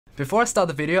Before I start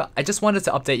the video, I just wanted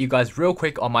to update you guys real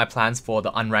quick on my plans for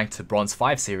the Unranked to Bronze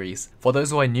 5 series. For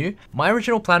those who are new, my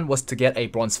original plan was to get a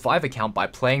Bronze 5 account by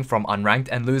playing from Unranked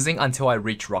and losing until I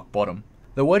reached rock bottom.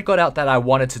 The word got out that I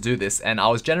wanted to do this, and I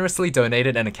was generously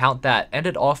donated an account that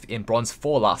ended off in Bronze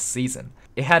 4 last season.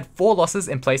 It had 4 losses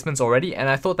in placements already, and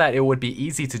I thought that it would be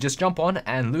easy to just jump on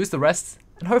and lose the rest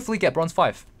and hopefully get Bronze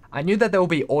 5. I knew that there would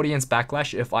be audience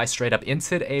backlash if I straight up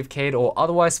inted, AFK'd, or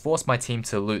otherwise forced my team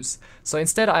to lose. So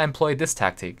instead I employed this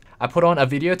tactic. I put on a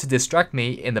video to distract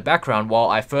me in the background while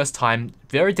I first timed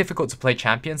very difficult to play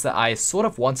champions that I sort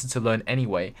of wanted to learn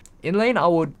anyway. In lane I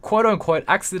would quote unquote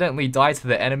accidentally die to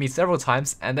the enemy several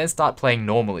times and then start playing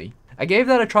normally. I gave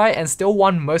that a try and still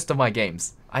won most of my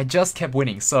games. I just kept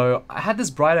winning, so I had this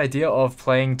bright idea of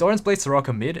playing Doran's Blade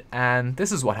Soraka mid, and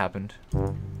this is what happened.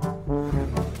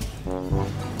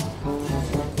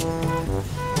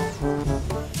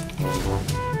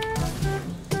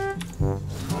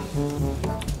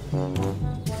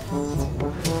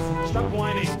 Stop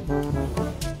whining.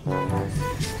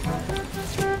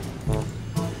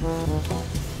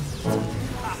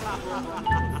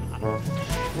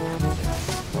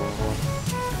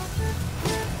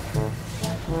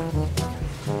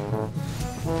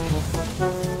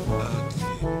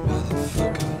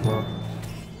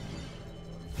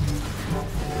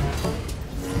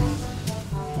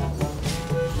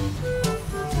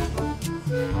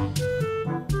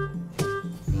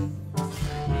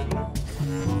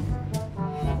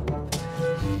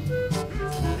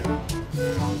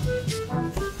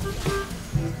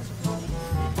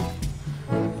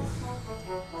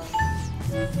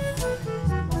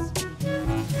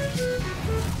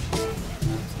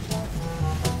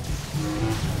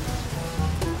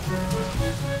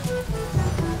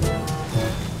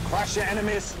 Crush your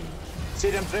enemies,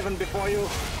 see them driven before you,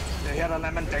 you hear the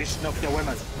lamentation of your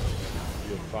women.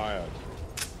 You're fired.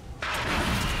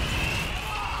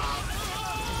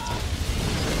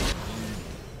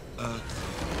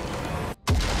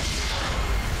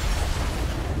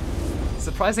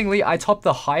 Surprisingly, I topped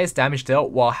the highest damage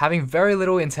dealt while having very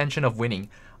little intention of winning.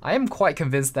 I am quite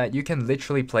convinced that you can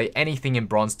literally play anything in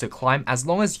bronze to climb as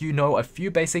long as you know a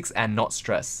few basics and not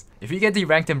stress. If you get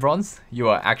deranked in bronze, you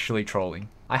are actually trolling.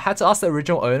 I had to ask the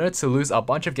original owner to lose a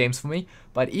bunch of games for me,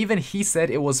 but even he said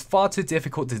it was far too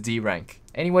difficult to derank.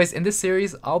 Anyways, in this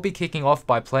series, I'll be kicking off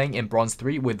by playing in Bronze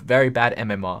 3 with very bad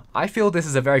MMR. I feel this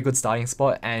is a very good starting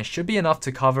spot and should be enough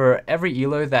to cover every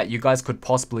elo that you guys could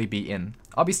possibly be in.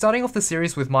 I'll be starting off the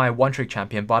series with my one-trick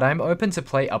champion, but I'm open to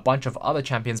play a bunch of other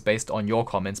champions based on your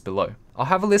comments below. I'll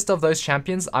have a list of those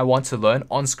champions I want to learn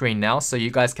on screen now so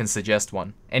you guys can suggest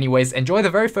one. Anyways, enjoy the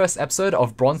very first episode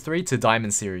of Bronze 3 to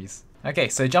Diamond series. Okay,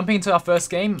 so jumping into our first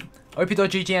game,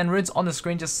 op.gg and runes on the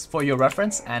screen just for your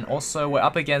reference, and also we're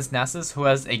up against Nasus who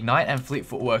has Ignite and Fleet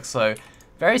Footwork, so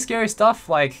very scary stuff.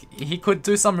 Like, he could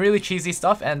do some really cheesy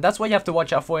stuff, and that's what you have to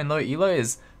watch out for in low elo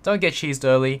is don't get cheesed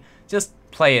early, just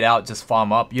play it out, just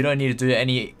farm up. You don't need to do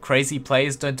any crazy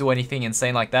plays, don't do anything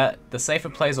insane like that. The safer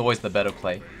play is always the better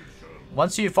play.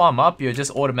 Once you farm up, you're just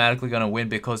automatically going to win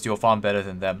because you'll farm better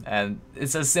than them, and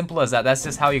it's as simple as that. That's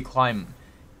just how you climb.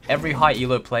 Every high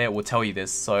elo player will tell you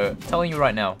this, so I'm telling you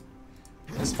right now.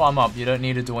 Just farm up, you don't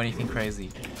need to do anything crazy.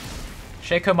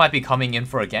 Shaco might be coming in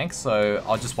for a gank, so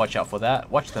I'll just watch out for that.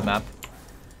 Watch the map.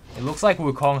 It looks like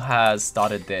Wukong has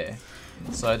started there.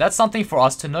 So that's something for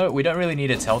us to know, we don't really need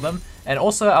to tell them. And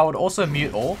also, I would also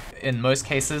mute all in most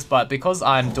cases, but because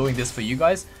I'm doing this for you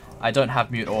guys, I don't have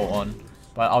mute all on.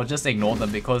 But I'll just ignore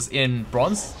them because in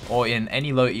bronze, or in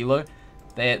any low elo,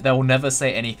 they will never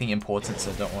say anything important,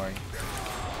 so don't worry.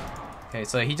 Okay,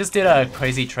 so he just did a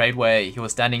crazy trade where he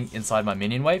was standing inside my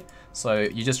minion wave, so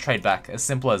you just trade back, as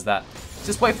simple as that.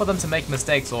 Just wait for them to make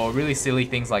mistakes or really silly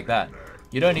things like that.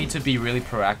 You don't need to be really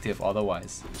proactive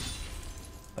otherwise.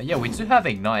 But yeah, we do have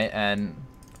Ignite, and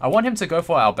I want him to go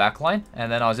for our backline, and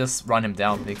then I'll just run him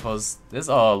down because there's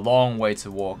a long way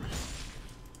to walk.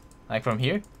 Like from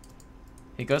here,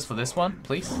 he goes for this one,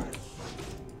 please.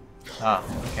 Ah,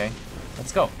 okay,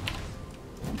 let's go.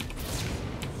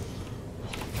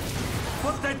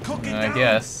 I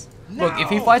guess. Look, if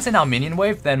he fights in our minion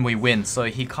wave, then we win, so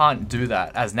he can't do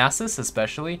that. As Nasus,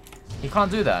 especially, he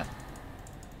can't do that.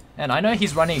 And I know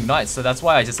he's running Ignite, so that's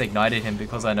why I just ignited him,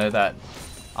 because I know that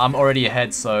I'm already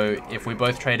ahead, so if we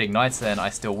both trade Ignites, then I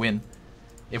still win.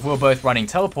 If we're both running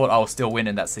Teleport, I'll still win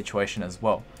in that situation as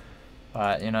well.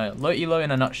 But, you know, low elo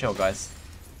in a nutshell, guys.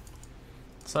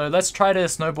 So let's try to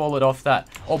snowball it off that.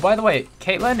 Oh, by the way,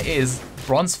 Caitlyn is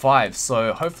Bronze 5,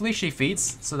 so hopefully she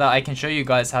feeds so that I can show you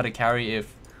guys how to carry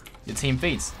if your team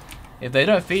feeds. If they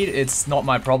don't feed, it's not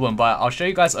my problem, but I'll show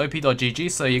you guys op.gg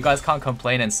so you guys can't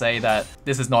complain and say that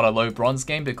this is not a low bronze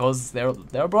game because there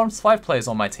are bronze 5 players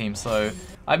on my team. So,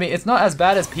 I mean, it's not as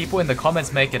bad as people in the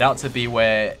comments make it out to be,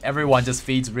 where everyone just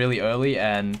feeds really early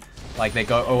and like they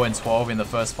go 0-12 in the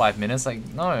first 5 minutes. Like,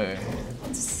 no.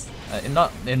 It's,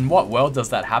 in what world does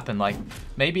that happen? Like,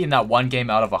 maybe in that one game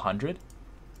out of 100?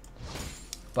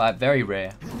 But very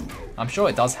rare. I'm sure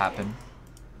it does happen.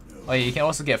 Oh yeah, you can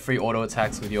also get free auto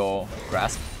attacks with your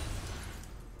grasp.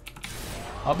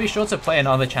 I'll be sure to play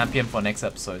another champion for next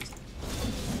episode.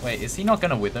 Wait, is he not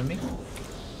gonna wither me?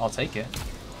 I'll take it.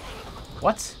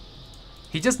 What?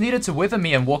 He just needed to wither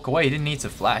me and walk away. He didn't need to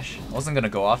flash. I wasn't gonna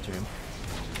go after him.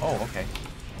 Oh, okay.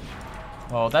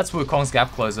 Well, that's Wukong's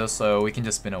gap closer, so we can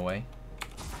just spin away.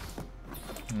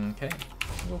 Okay.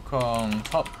 Wukong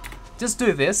top. Just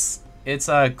do this. It's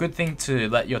a good thing to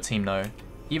let your team know,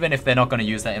 even if they're not going to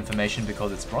use that information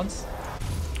because it's bronze.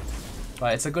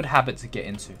 But it's a good habit to get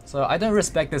into. So I don't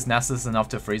respect this Nasus enough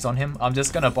to freeze on him. I'm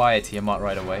just going to buy a Tiamat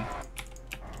right away.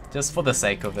 Just for the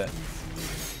sake of it.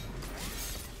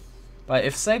 But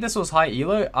if say this was high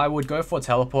elo, I would go for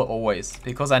teleport always,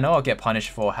 because I know I'll get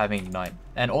punished for having Ignite.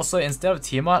 And also instead of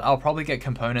Tiamat, I'll probably get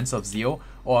components of Zeal,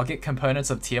 or I'll get components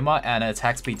of Tiamat and an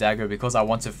attack speed dagger because I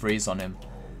want to freeze on him.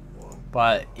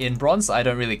 But in bronze, I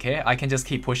don't really care. I can just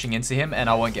keep pushing into him and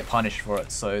I won't get punished for it.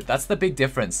 So that's the big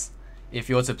difference if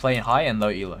you were to play in high and low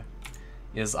elo.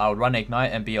 Is I would run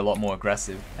Ignite and be a lot more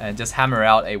aggressive and just hammer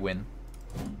out a win.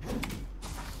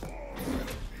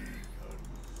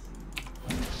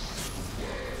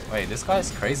 Wait, this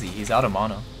guy's crazy. He's out of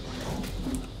mana.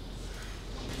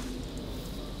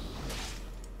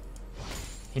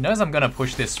 He knows I'm gonna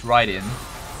push this right in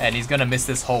and he's gonna miss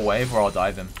this whole wave or I'll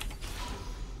dive him.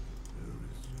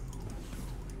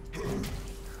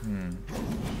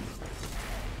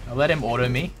 I'll let him auto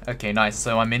me. Okay, nice.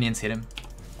 So my minions hit him.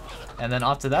 And then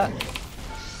after that...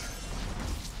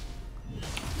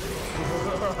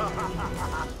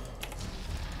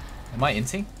 Am I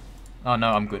inting? Oh no,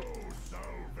 I'm good.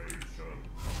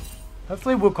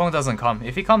 Hopefully Wukong doesn't come.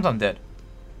 If he comes, I'm dead.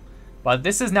 But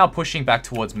this is now pushing back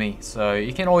towards me, so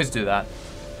you can always do that.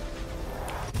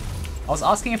 I was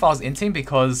asking if I was inting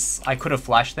because I could have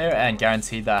flashed there and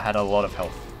guaranteed that I had a lot of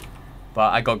health.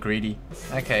 But I got greedy.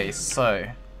 Okay, so...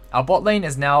 Our bot lane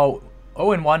is now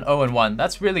 0-1, 0-1.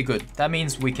 That's really good. That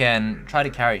means we can try to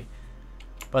carry.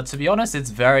 But to be honest, it's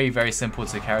very, very simple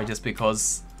to carry just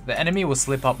because the enemy will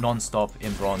slip up non-stop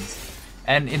in bronze.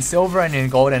 And in silver and in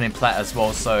gold and in plat as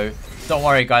well. So don't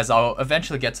worry guys, I'll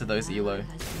eventually get to those elo.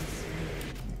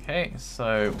 Okay,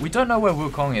 so we don't know where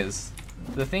Wukong is.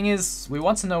 The thing is, we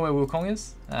want to know where Wukong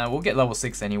is. We'll get level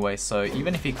 6 anyway. So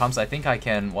even if he comes, I think I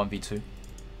can 1v2.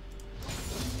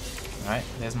 Alright,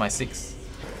 there's my 6.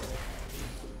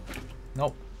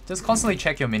 Nope. Just constantly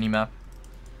check your minimap.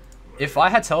 If I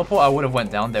had teleport, I would have went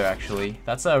down there actually.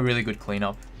 That's a really good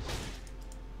cleanup.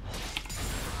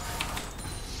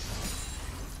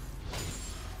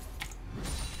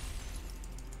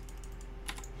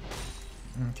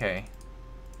 Okay.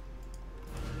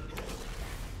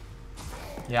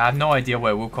 Yeah, I have no idea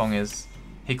where Wukong is.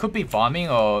 He could be farming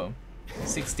or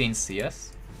 16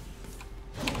 CS.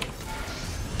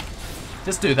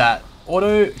 Just do that.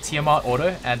 Auto, Tiamat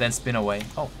auto, and then spin away.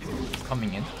 Oh, he's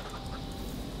coming in.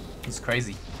 He's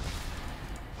crazy.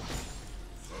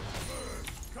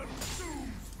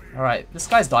 Alright, this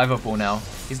guy's diveable now.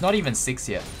 He's not even 6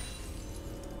 yet.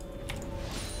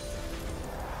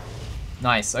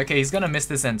 Nice. Okay, he's gonna miss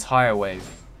this entire wave.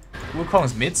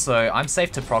 Wukong's mid, so I'm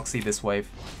safe to proxy this wave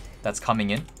that's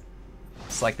coming in.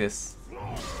 It's like this.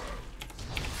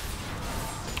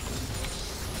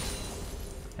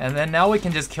 And then now we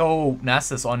can just kill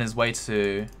Nasus on his way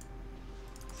to...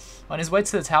 On his way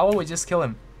to the tower, we just kill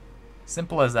him.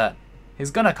 Simple as that. He's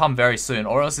gonna come very soon,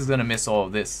 or else he's gonna miss all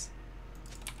of this.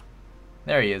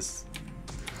 There he is.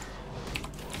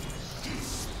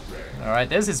 Alright,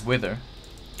 there's his wither.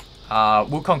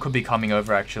 Wukong could be coming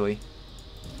over actually.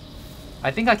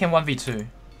 I think I can 1v2.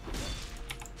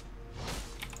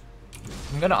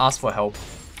 I'm gonna ask for help.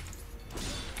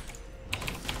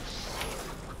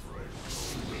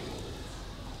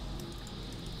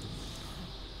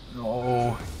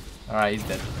 Oh. Alright, he's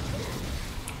dead.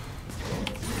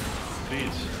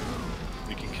 Please.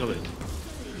 We can kill it.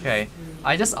 Okay.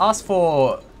 I just asked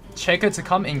for Shaco to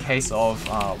come in case of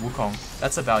Wukong.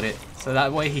 That's about it. So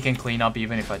that way he can clean up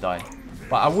even if I die.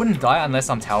 But I wouldn't die unless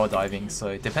I'm tower diving. So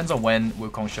it depends on when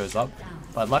Wukong shows up.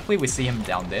 But luckily we see him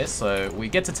down there. So we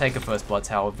get to take a first blood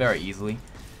tower very easily.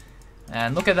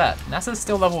 And look at that. Nasa's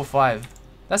still level 5.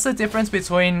 That's the difference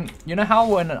between... You know how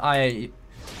when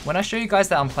I show you guys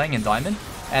that I'm playing in Diamond,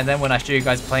 And then when I show you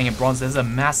guys playing in bronze, there's a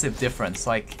massive difference.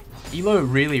 Like, elo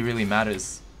really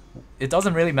matters. It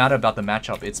doesn't really matter about the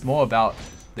matchup, it's more about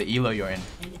the elo you're in.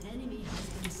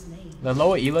 The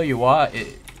lower elo you are,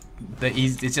 it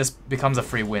just becomes a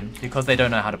free win because they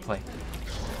don't know how to play.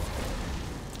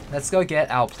 Let's go get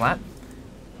our plant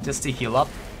just to heal up.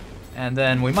 And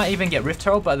then we might even get Rift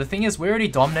Herald, but the thing is we already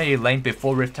dominated lane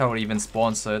before Rift Herald even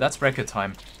spawned, so that's record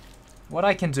time. What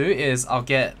I can do is I'll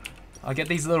get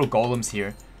these little golems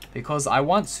here because I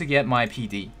want to get my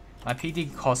PD. My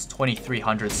PD costs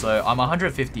 2300, so I'm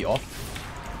 150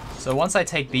 off. So once I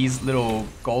take these little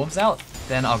golems out,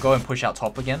 then I'll go and push out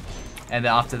top again. And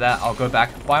then after that, I'll go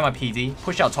back, buy my PD,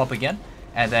 push out top again,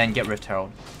 and then get Rift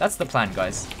Herald. That's the plan,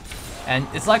 guys. And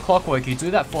it's like clockwork, you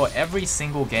do that for every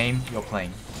single game you're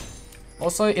playing.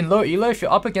 Also, in low elo, if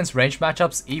you're up against range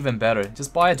matchups, even better.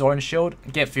 Just buy a Doran shield,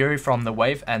 get Fury from the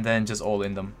wave, and then just all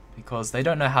in them. Because they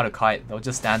don't know how to kite. They'll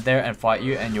just stand there and fight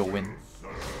you, and you'll win.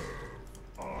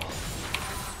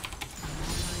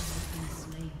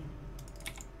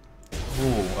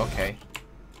 Ooh, okay.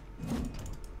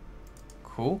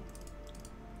 Cool.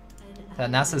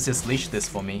 That Nasus just leashed this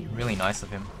for me. Really nice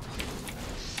of him.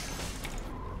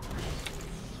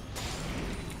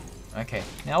 Okay,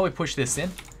 now we push this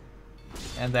in.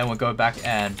 And then we'll go back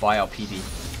and buy our PD.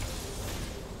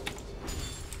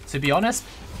 To be honest,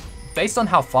 based on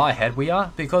how far ahead we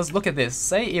are, because look at this,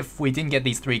 say if we didn't get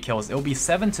these 3 kills, it'll be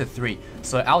 7-3.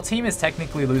 So our team is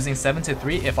technically losing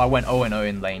 7-3 if I went 0-0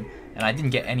 in lane, and I didn't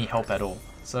get any help at all.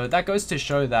 So that goes to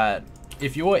show that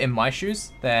if you were in my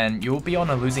shoes, then you'll be on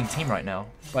a losing team right now.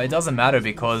 But it doesn't matter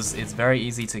because it's very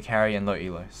easy to carry in low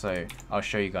elo, so I'll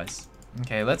show you guys.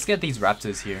 Okay, let's get these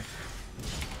raptors here.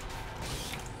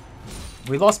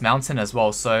 We lost Mountain as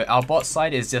well, so our bot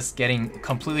side is just getting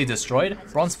completely destroyed.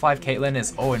 Bronze 5 Caitlyn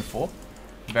is 0-4.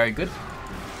 Very good.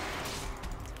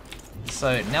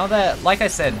 So now that, like I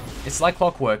said, it's like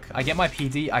clockwork. I get my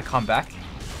PD, I come back,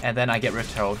 and then I get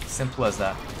Rift Herald. Simple as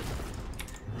that.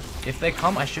 If they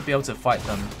come, I should be able to fight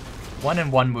them.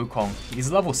 1-1 Wukong.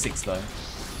 He's level 6 though.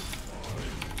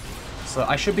 So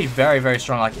I should be very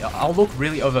strong. Like, I'll look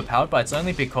really overpowered, but it's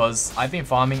only because I've been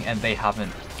farming and they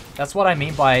haven't. That's what I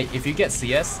mean by if you get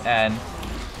CS and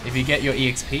if you get your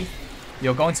EXP,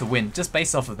 you're going to win just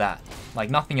based off of that. Like,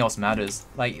 nothing else matters.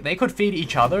 Like, they could feed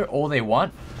each other all they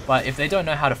want, but if they don't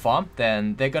know how to farm,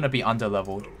 then they're going to be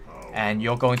under-leveled. And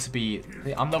you're going to be...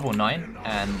 I'm level 9,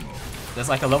 and there's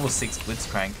like a level 6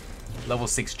 Blitzcrank, level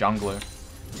 6 jungler.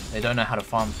 They don't know how to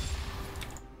farm.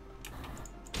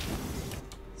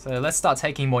 So let's start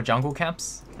taking more jungle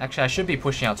camps. Actually, I should be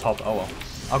pushing out top. Oh well.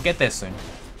 I'll get there soon.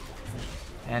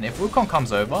 And if Wukong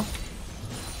comes over,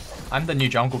 I'm the new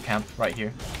jungle camp right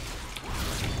here.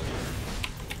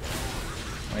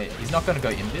 Wait, he's not gonna go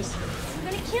invis? I'm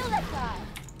gonna kill that guy.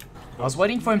 I was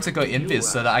waiting for him to go invis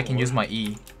so that I can use my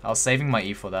E. I was saving my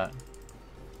E for that.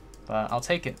 But I'll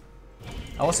take it.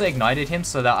 I also ignited him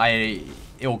so that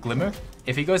it'll glimmer.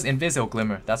 If he goes invis, it'll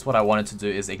glimmer. That's what I wanted to do,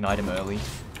 is ignite him early.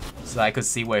 So that I could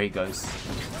see where he goes.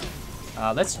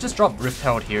 Let's just drop Rift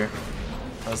Herald here.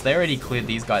 Because they already cleared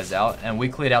these guys out, and we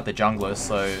cleared out the junglers,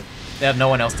 so they have no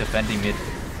one else defending mid.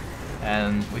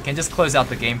 And we can just close out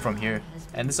the game from here.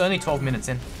 And it's only 12 minutes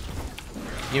in.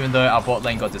 Even though our bot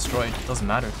lane got destroyed, it doesn't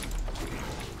matter.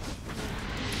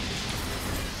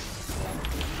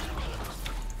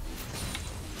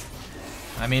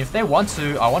 I mean, if they want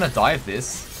to, I want to dive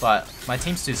this, but my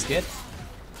team's too scared.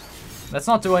 Let's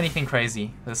not do anything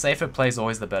crazy. The safer play is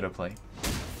always the better play.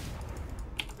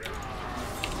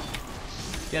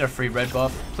 Get a free red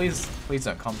buff. Please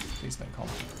don't come. Please don't come.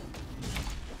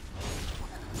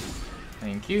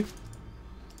 Thank you.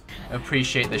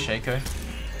 Appreciate the Shaco.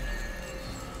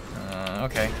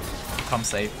 Okay. Come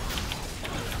safe.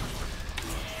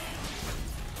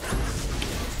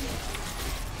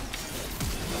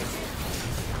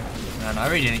 Man, I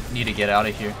really need to get out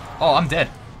of here. Oh, I'm dead.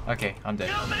 Okay, I'm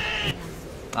dead.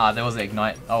 Ah, there was an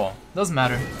ignite. Oh well. Doesn't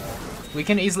matter. We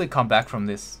can easily come back from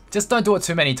this. Just don't do it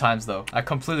too many times though. I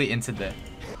completely entered there.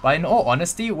 But in all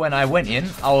honesty, when I went in,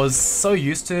 I was so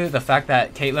used to the fact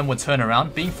that Caitlyn would turn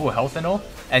around, being full health and all,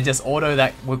 and just auto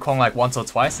that Wukong like once or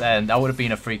twice, and that would have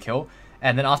been a free kill.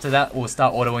 And then after that, we'll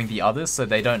start autoing the others so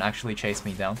they don't actually chase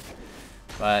me down.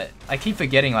 But I keep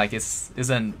forgetting like this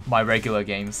isn't my regular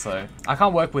game, so I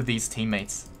can't work with these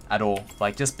teammates at all.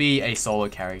 Like, just be a solo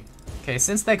carry. Okay,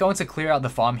 since they're going to clear out the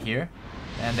farm here,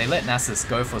 and they let Nasus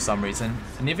go for some reason,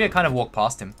 Nivea kind of walked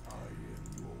past him.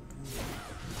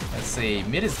 Let's see,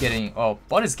 mid is getting... oh,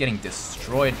 bot is getting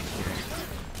destroyed here.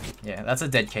 Yeah, that's a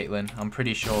dead Caitlyn, I'm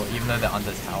pretty sure, even though they're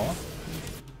under tower.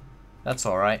 That's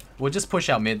alright. We'll just push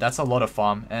out mid. That's a lot of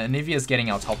farm. And Nivea's getting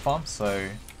our top farm, so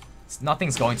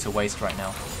nothing's going to waste right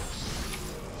now.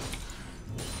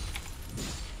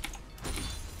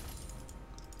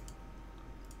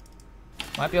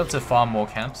 Might be able to farm more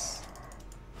camps.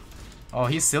 Oh,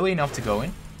 he's silly enough to go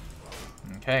in.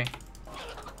 Okay.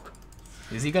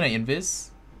 Is he gonna invis?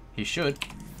 He should.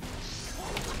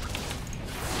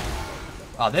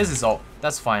 Ah, there's his ult.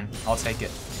 That's fine. I'll take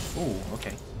it. Ooh,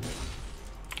 okay.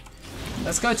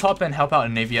 Let's go top and help out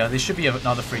Nivea. This should be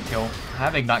another free kill. I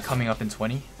have Ignite coming up in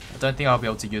 20. I don't think I'll be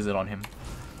able to use it on him.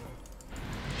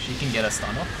 She can get a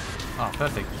stun off. Ah,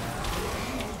 perfect.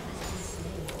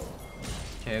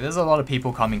 Okay, there's a lot of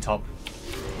people coming top.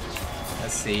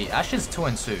 Let's see. Ashe is 2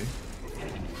 and 2.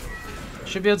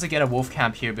 Should be able to get a wolf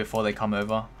camp here before they come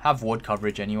over. Have ward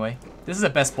coverage anyway. This is the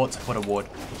best spot to put a ward.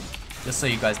 Just so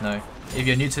you guys know. If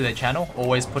you're new to their channel,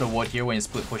 always put a ward here when you're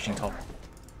split pushing top.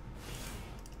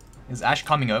 Is Ashe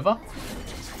coming over?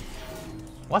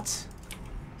 What?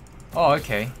 Oh,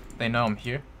 okay. They know I'm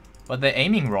here. But they're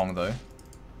aiming wrong though.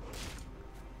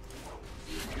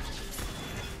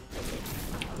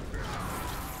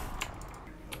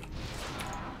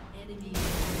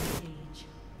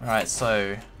 Alright,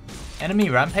 so enemy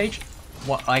rampage.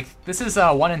 What, like, this is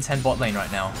 1 in 10 bot lane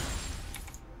right now.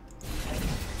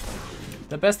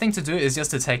 The best thing to do is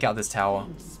just to take out this tower.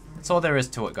 That's all there is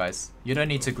to it, guys. You don't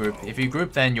need to group. If you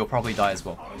group, then you'll probably die as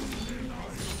well.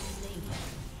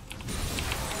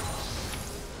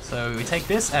 So we take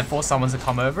this and force someone to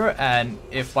come over, and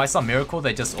if by some miracle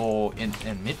they just all in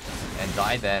mid and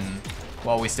die, then,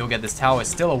 well, we still get this tower. It's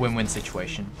still a win-win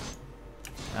situation.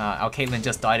 Our Caitlyn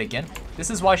just died again. This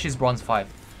is why she's bronze 5.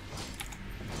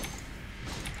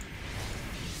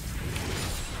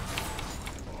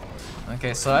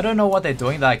 Okay, so I don't know what they're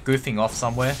doing. They're like goofing off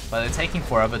somewhere, but they're taking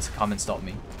forever to come and stop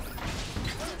me.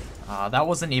 That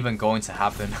wasn't even going to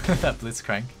happen, that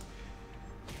Blitzcrank.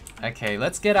 Okay,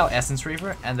 let's get our Essence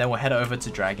Reaver, and then we'll head over to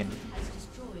Dragon.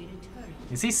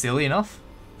 Is he silly enough?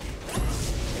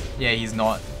 Yeah, he's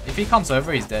not. If he comes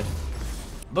over, he's dead.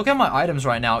 Look at my items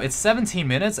right now. It's 17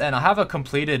 minutes, and I have a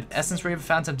completed Essence Reaver,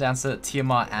 Phantom Dancer,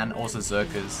 Tiamat, and also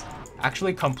Zerkers.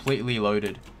 Actually completely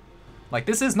loaded. Like,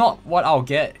 this is not what I'll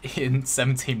get in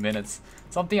 17 minutes.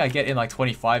 Something I get in like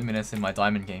 25 minutes in my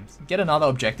diamond games. Get another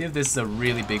objective. This is a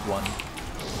really big one.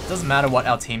 Doesn't matter what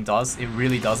our team does. It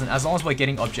really doesn't. As long as we're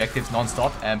getting objectives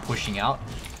non-stop and pushing out,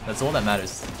 that's all that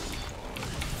matters.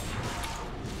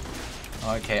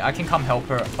 Okay, I can come help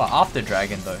her, but after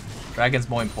Dragon though. Dragon's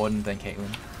more important than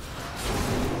Caitlyn.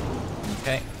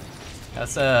 Okay.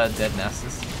 That's a dead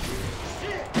Nasus.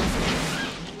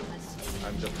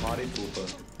 I'm the party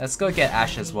pooper. Let's go get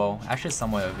Ashe as well. Ashe is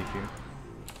somewhere over here.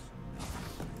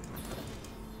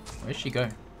 Where'd she go?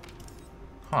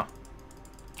 Huh.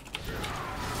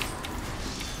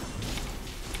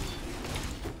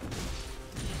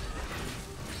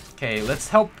 Okay, let's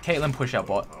help Caitlyn push our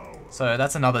bot. So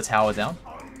that's another tower down.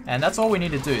 And that's all we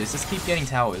need to do, is just keep getting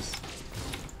towers.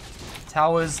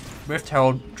 Towers, Rift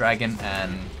Herald, Dragon,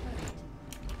 and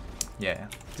yeah,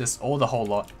 just all the whole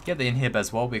lot. Get the inhib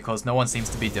as well, because no one seems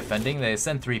to be defending. They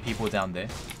send 3 people down there.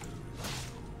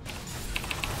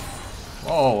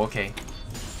 Oh, okay.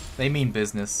 They mean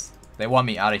business. They want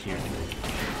me out of here.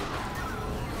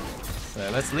 So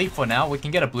let's leave for now. We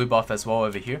can get a blue buff as well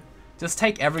over here. Just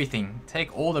take everything.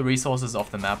 Take all the resources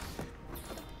off the map.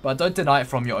 But don't deny it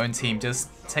from your own team. Just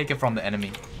take it from the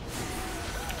enemy.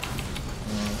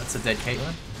 That's a dead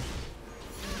Caitlyn.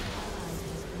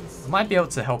 I might be able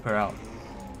to help her out.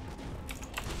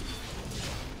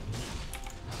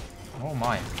 Oh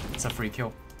my. It's a free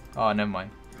kill. Oh, never mind.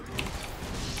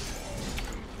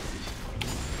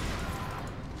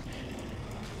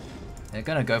 They're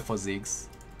gonna go for Ziggs.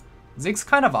 Ziggs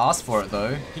kind of asked for it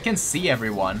though. He can see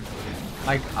everyone.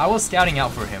 Like, I was scouting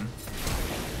out for him.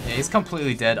 Yeah, he's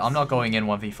completely dead. I'm not going in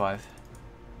 1v5.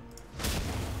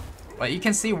 But you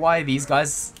can see why these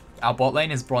guys, our bot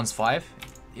lane is bronze 5.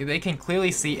 They can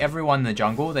clearly see everyone in the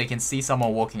jungle. They can see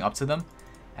someone walking up to them.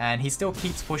 And he still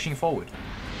keeps pushing forward.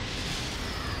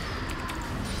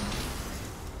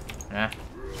 I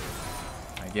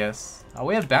guess.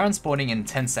 We have Baron spawning in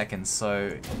 10 seconds,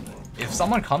 so if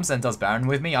someone comes and does Baron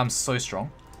with me, I'm so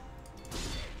strong.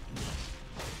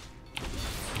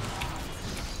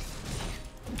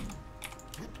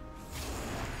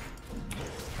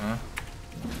 Huh?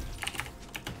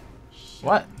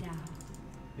 What?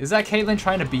 Is that Caitlyn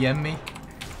trying to BM me?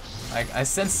 Like, I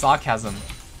sense sarcasm.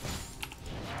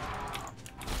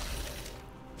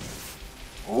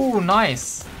 Ooh,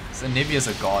 nice! So Nivea's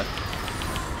a god.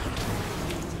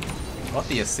 Got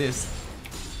the assist.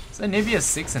 So Nivea's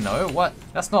 6-0? What?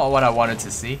 That's not what I wanted to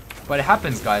see. But it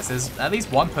happens, guys. There's at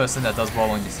least one person that does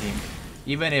well on your team,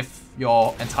 even if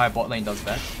your entire bot lane does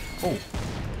bad. Oh.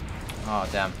 Oh,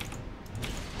 damn.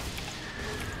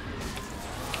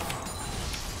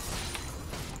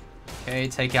 Okay,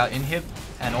 take out inhib,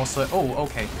 and also, oh,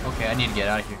 okay, I need to get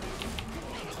out of here.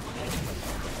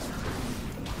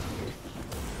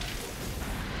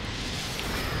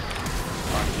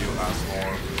 Fuck you,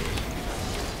 asshole.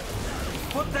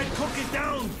 Put that cookie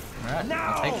down! Alright,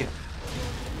 I'll take it.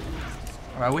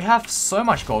 Alright, we have so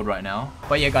much gold right now.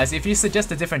 But yeah, guys, if you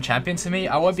suggest a different champion to me,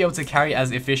 I won't be able to carry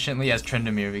as efficiently as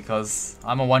Tryndamere because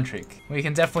I'm a one-trick. We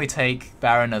can definitely take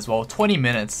Baron as well. 20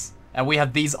 minutes. And we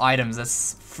have these items.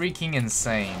 That's freaking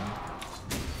insane.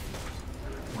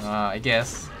 I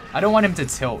guess. I don't want him to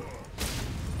tilt.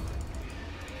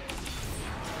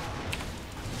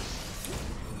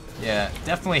 Yeah,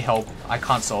 definitely help. I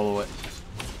can't solo it.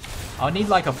 I'll need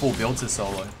like a full build to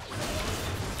solo.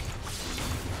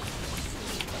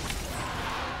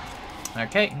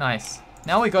 Okay, nice.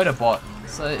 Now we go to bot.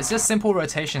 So it's just simple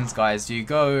rotations, guys. You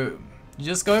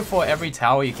just go for every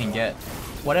tower you can get.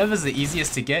 Whatever's the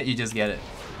easiest to get, you just get it.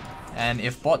 And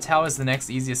if bot tower is the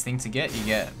next easiest thing to get, you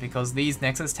get. Because these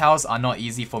Nexus towers are not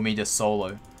easy for me to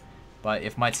solo. But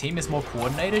if my team is more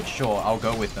coordinated, sure, I'll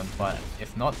go with them. But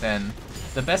if not, then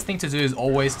the best thing to do is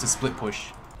always to split push.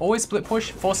 Always split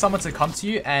push, force someone to come to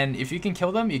you, and if you can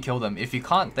kill them, you kill them. If you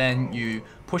can't, then you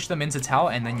push them into tower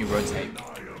and then you rotate.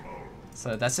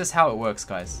 So that's just how it works,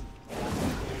 guys.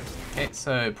 Okay,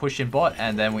 so push in bot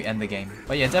and then we end the game.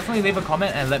 But yeah, definitely leave a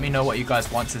comment and let me know what you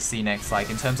guys want to see next, like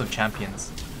in terms of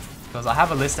champions. Because I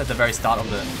have a list at the very start of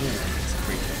the... Ooh, it's a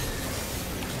free kill.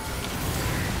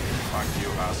 Fuck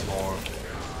you, asshole.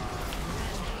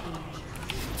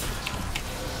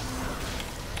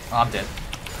 Oh, I'm dead.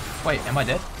 Wait, am I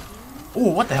dead?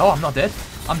 Ooh, what the hell? I'm not dead.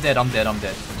 I'm dead.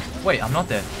 Wait, I'm not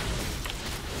dead.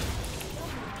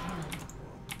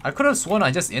 I could have sworn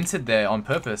I just entered there on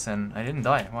purpose and I didn't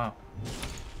die. Wow.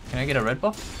 Can I get a red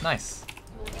buff? Nice.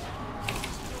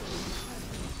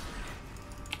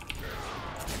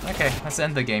 Okay, let's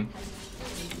end the game.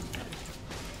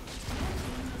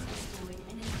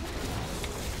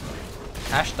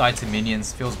 Ashe died to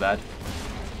minions. Feels bad.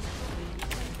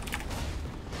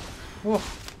 Whoa.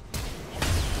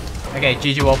 Okay,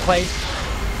 GG, well played.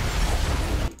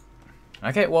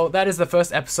 Okay, well that is the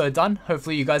first episode done.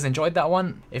 Hopefully you guys enjoyed that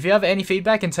one. If you have any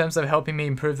feedback in terms of helping me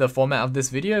improve the format of this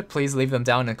video, please leave them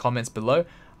down in the comments below.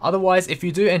 Otherwise, if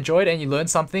you do enjoy it and you learned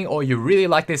something or you really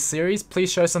like this series,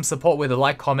 please show some support with a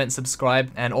like, comment,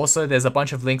 subscribe, and also there's a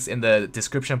bunch of links in the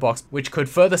description box which could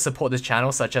further support this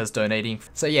channel, such as donating.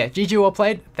 So yeah, GG, well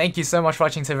played. Thank you so much for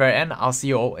watching to the very end. I'll see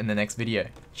you all in the next video.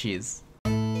 Cheers.